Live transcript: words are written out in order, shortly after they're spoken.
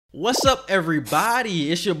What's up,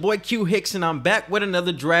 everybody? It's your boy Q Hicks, and I'm back with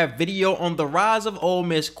another draft video on the rise of Ole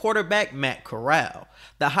Miss quarterback Matt Corral.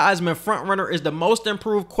 The Heisman frontrunner is the most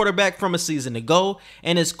improved quarterback from a season ago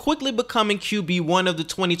and is quickly becoming QB1 of the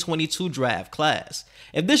 2022 draft class.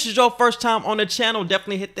 If this is your first time on the channel,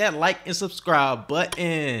 definitely hit that like and subscribe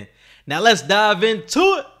button. Now let's dive into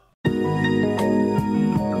it.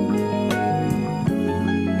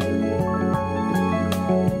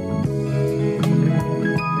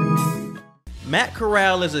 Matt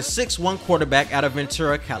Corral is a 6'1" quarterback out of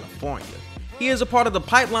Ventura, California. He is a part of the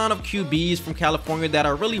pipeline of QBs from California that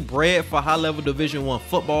are really bred for high-level Division I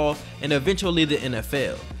football and eventually the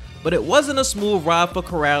NFL. But it wasn't a smooth ride for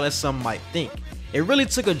Corral as some might think. It really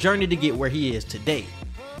took a journey to get where he is today.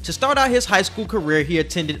 To start out his high school career, he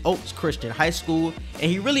attended Oaks Christian High School, and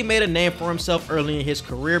he really made a name for himself early in his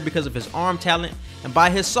career because of his arm talent, and by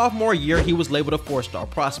his sophomore year he was labeled a 4-star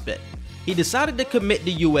prospect. He decided to commit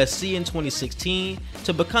to USC in 2016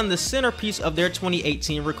 to become the centerpiece of their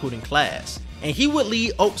 2018 recruiting class. And he would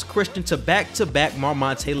lead Oaks Christian to back-to-back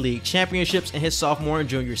Marmonte League championships in his sophomore and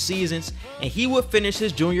junior seasons, and he would finish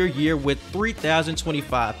his junior year with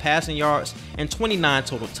 3,025 passing yards and 29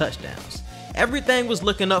 total touchdowns. Everything was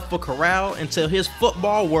looking up for Corral until his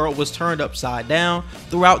football world was turned upside down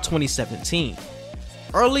throughout 2017.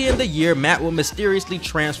 Early in the year, Matt would mysteriously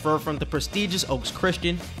transfer from the prestigious Oaks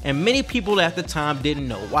Christian, and many people at the time didn't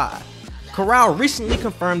know why. Corral recently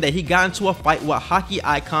confirmed that he got into a fight with hockey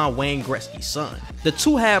icon Wayne Gretzky's son. The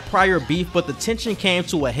two had prior beef, but the tension came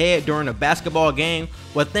to a head during a basketball game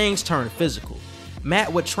where things turned physical.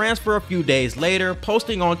 Matt would transfer a few days later,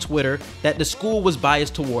 posting on Twitter that the school was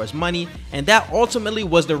biased towards money, and that ultimately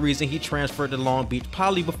was the reason he transferred to Long Beach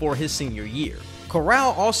Poly before his senior year.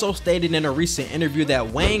 Corral also stated in a recent interview that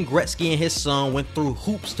Wayne Gretzky and his son went through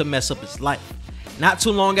hoops to mess up his life. Not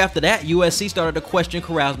too long after that, USC started to question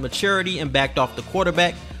Corral's maturity and backed off the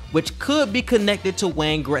quarterback, which could be connected to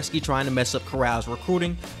Wayne Gretzky trying to mess up Corral's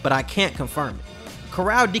recruiting, but I can't confirm it.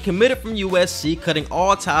 Corral decommitted from USC, cutting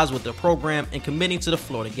all ties with the program and committing to the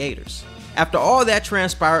Florida Gators. After all that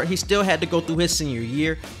transpired, he still had to go through his senior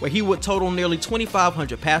year, where he would total nearly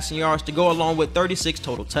 2,500 passing yards to go along with 36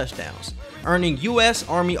 total touchdowns, earning U.S.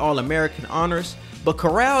 Army All-American honors, but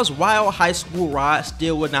Corral's wild high school ride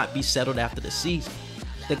still would not be settled after the season.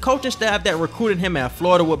 The coaching staff that recruited him at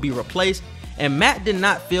Florida would be replaced, and Matt did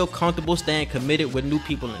not feel comfortable staying committed with new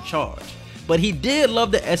people in charge. But he did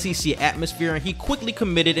love the SEC atmosphere, and he quickly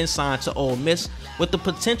committed and signed to Ole Miss with the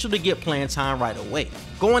potential to get playing time right away.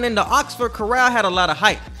 Going into Oxford, Corral had a lot of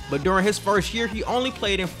hype, but during his first year he only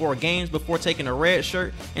played in 4 games before taking a red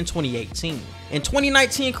shirt in 2018. In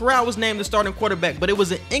 2019, Corral was named the starting quarterback, but it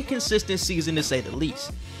was an inconsistent season to say the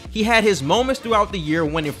least. He had his moments throughout the year,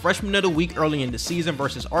 winning Freshman of the Week early in the season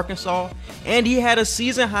versus Arkansas, and he had a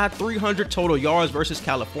season-high 300 total yards versus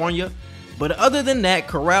California. But other than that,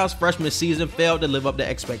 Corral's freshman season failed to live up to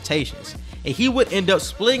expectations, and he would end up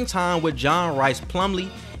splitting time with John Rice Plumlee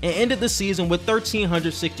and ended the season with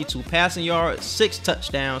 1,362 passing yards, 6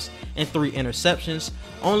 touchdowns, and 3 interceptions,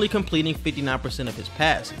 only completing 59% of his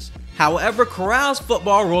passes. However, Corral's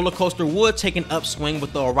football roller coaster would take an upswing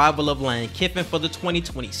with the arrival of Lane Kiffin for the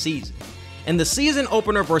 2020 season. In the season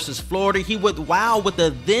opener versus Florida, he would wow with a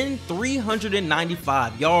then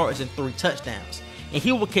 395 yards and 3 touchdowns. And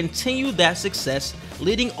he will continue that success,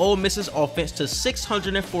 leading Ole Miss's offense to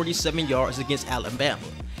 647 yards against Alabama.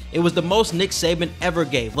 It was the most Nick Saban ever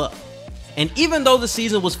gave up. And even though the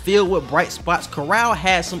season was filled with bright spots, Corral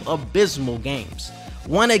had some abysmal games.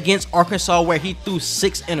 One against Arkansas where he threw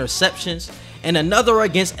 6 interceptions, and another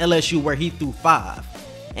against LSU where he threw 5.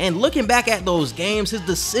 And looking back at those games, his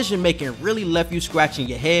decision making really left you scratching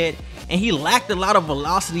your head, and he lacked a lot of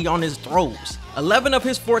velocity on his throws. 11 of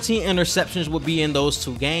his 14 interceptions would be in those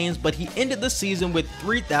 2 games, but he ended the season with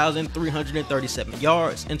 3,337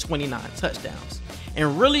 yards and 29 touchdowns,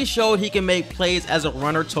 and really showed he can make plays as a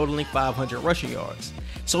runner, totaling 500 rushing yards.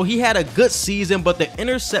 So he had a good season, but the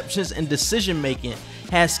interceptions and decision making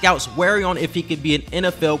had scouts wary on if he could be an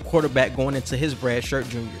NFL quarterback going into his redshirt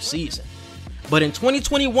junior season. But in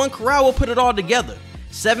 2021, Corral will put it all together.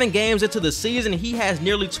 7 games into the season, he has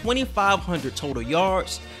nearly 2,500 total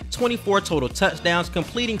yards, 24 total touchdowns,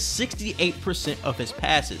 completing 68% of his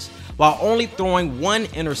passes, while only throwing 1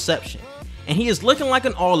 interception. And he is looking like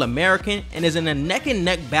an All-American and is in a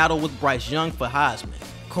neck-and-neck battle with Bryce Young for Heisman.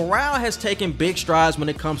 Corral has taken big strides when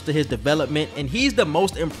it comes to his development, and he's the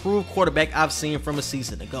most improved quarterback I've seen from a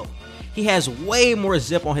season ago. He has way more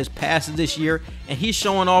zip on his passes this year, and he's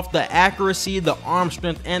showing off the accuracy, the arm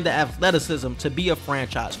strength, and the athleticism to be a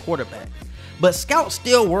franchise quarterback. but scouts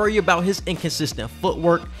still worry about his inconsistent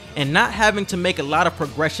footwork and not having to make a lot of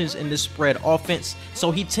progressions in this spread offense,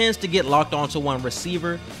 so he tends to get locked onto one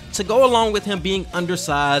receiver to go along with him being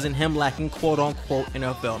undersized and him lacking quote-unquote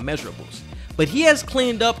NFL measurables. But he has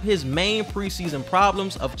cleaned up his main preseason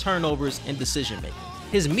problems of turnovers and decision making.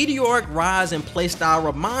 His meteoric rise and play style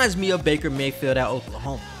reminds me of Baker Mayfield at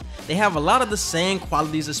Oklahoma. They have a lot of the same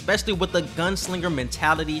qualities, especially with the gunslinger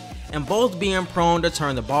mentality and both being prone to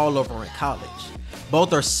turn the ball over in college.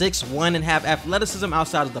 Both are 6'1" and have athleticism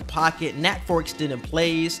outside of the pocket, knack for extending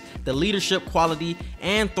plays, the leadership quality,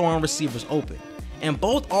 and throwing receivers open. And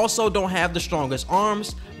both also don't have the strongest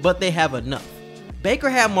arms, but they have enough.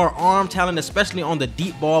 Baker had more arm talent, especially on the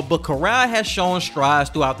deep ball, but Corral has shown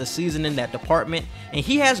strides throughout the season in that department, and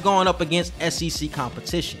he has gone up against SEC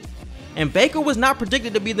competition. And Baker was not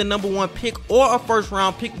predicted to be the #1 pick or a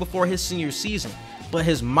first-round pick before his senior season, but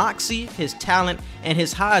his moxie, his talent, and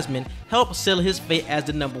his Heisman helped seal his fate as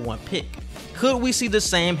the #1 pick. Could we see the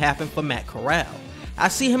same happen for Matt Corral? I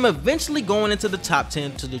see him eventually going into the top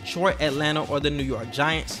 10 to Detroit, Atlanta, or the New York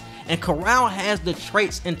Giants. And Corral has the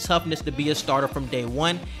traits and toughness to be a starter from day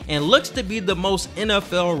one and looks to be the most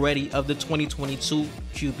NFL ready of the 2022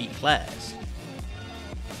 QB class.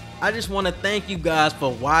 I just want to thank you guys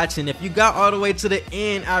for watching. If you got all the way to the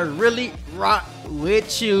end, I really rock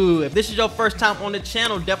with you. If this is your first time on the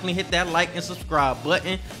channel, definitely hit that like and subscribe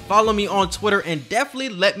button. Follow me on Twitter and definitely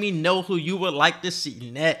let me know who you would like to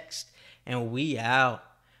see next. And we out.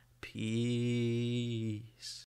 Peace.